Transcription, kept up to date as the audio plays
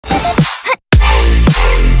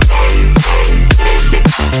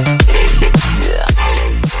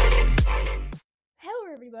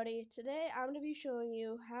Today I'm going to be showing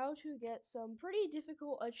you how to get some pretty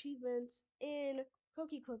difficult achievements in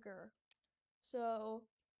Cookie Clicker. So,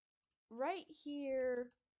 right here,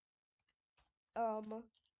 let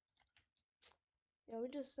me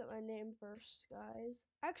just set my name first, guys.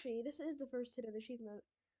 Actually, this is the first hidden achievement.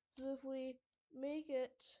 So if we make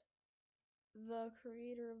it the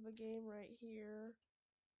creator of the game right here,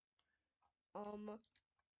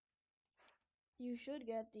 you should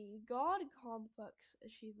get the God Complex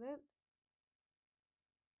achievement.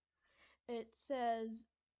 It says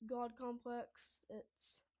God Complex.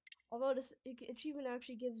 Although this achievement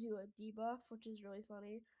actually gives you a debuff, which is really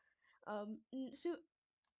funny. So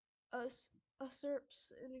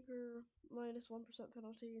usurps incur minus 1%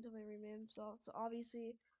 penalty until they rename themselves. So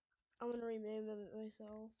obviously, I'm gonna rename them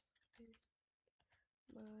myself.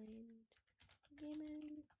 Mind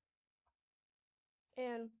gaming.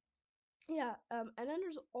 And yeah, and then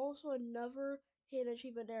there's also another hidden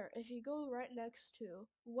achievement there. If you go right next to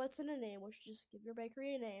what's in a name, which just give your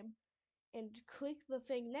bakery a name, and click the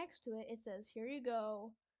thing next to it, it says, here you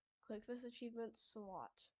go, click this achievement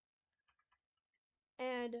slot.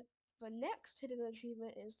 And the next hidden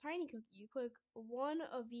achievement is Tiny Cookie. You click one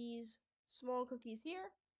of these small cookies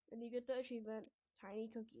here, and you get the achievement Tiny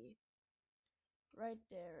Cookie. Right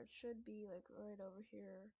there. It should be like right over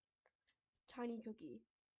here. Tiny Cookie.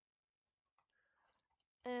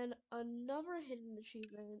 And another hidden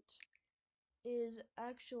achievement is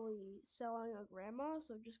actually selling a grandma.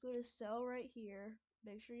 So just go to sell right here.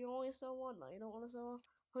 Make sure you only sell one now. You don't want to sell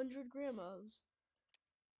 100 grandmas.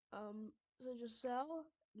 So just sell.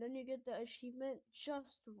 Then you get the achievement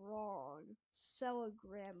just wrong. Sell a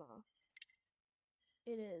grandma.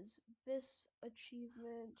 It is this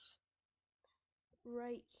achievement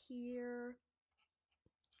right here.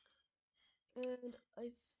 And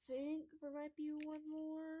I think there might be one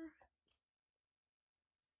more.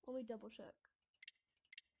 Let me double check.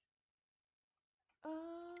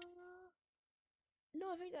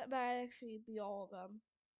 No, I think that might actually be all of them.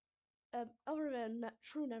 Other than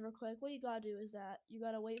True Never Click, what you gotta do is that you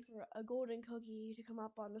gotta wait for a golden cookie to come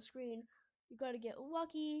up on the screen. You gotta get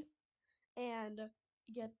lucky and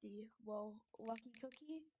get the lucky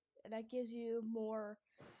cookie, and that gives you more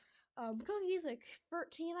cookies, like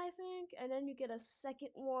 13 I think, and then you get a second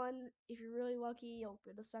one. If you're really lucky, you'll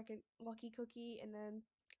get a second lucky cookie, and then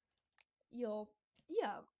you'll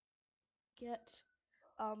get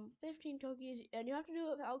 15 cookies, and you have to do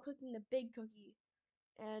it without clicking the big cookie,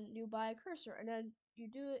 and you buy a cursor, and then you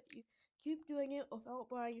keep doing it without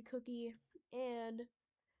buying a cookie, and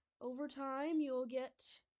over time you'll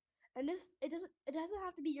get, and it doesn't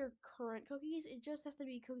have to be your current cookies, it just has to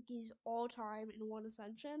be cookies all time in one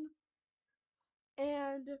ascension.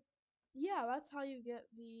 And yeah, that's how you get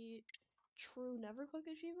the True Never Click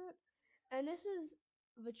achievement. And this is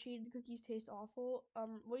the cheated cookies taste awful.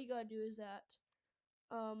 What you gotta do is that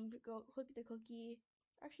go click the cookie.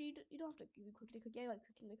 Actually, you don't have to click the cookie. I like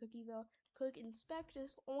clicking the cookie though. Click inspect.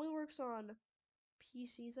 This only works on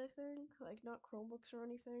PCs, I think, like not Chromebooks or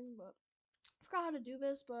anything. But I forgot how to do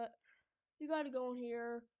this. But you gotta go in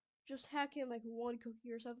here, just hack in like one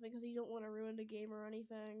cookie or something because you don't want to ruin the game or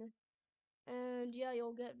anything. And yeah,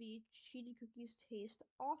 you'll get the cheated cookies taste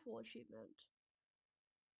awful achievement.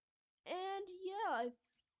 And yeah, I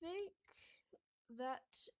think that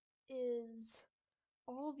is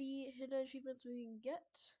all the hidden achievements we can get.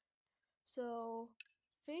 So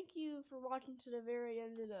thank you for watching to the very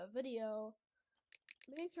end of the video.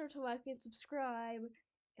 Make sure to like and subscribe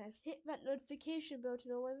and hit that notification bell to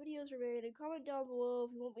know when videos are made, and comment down below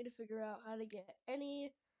if you want me to figure out how to get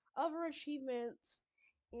any other achievements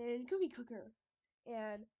in Cookie Clicker.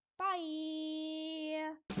 And bye!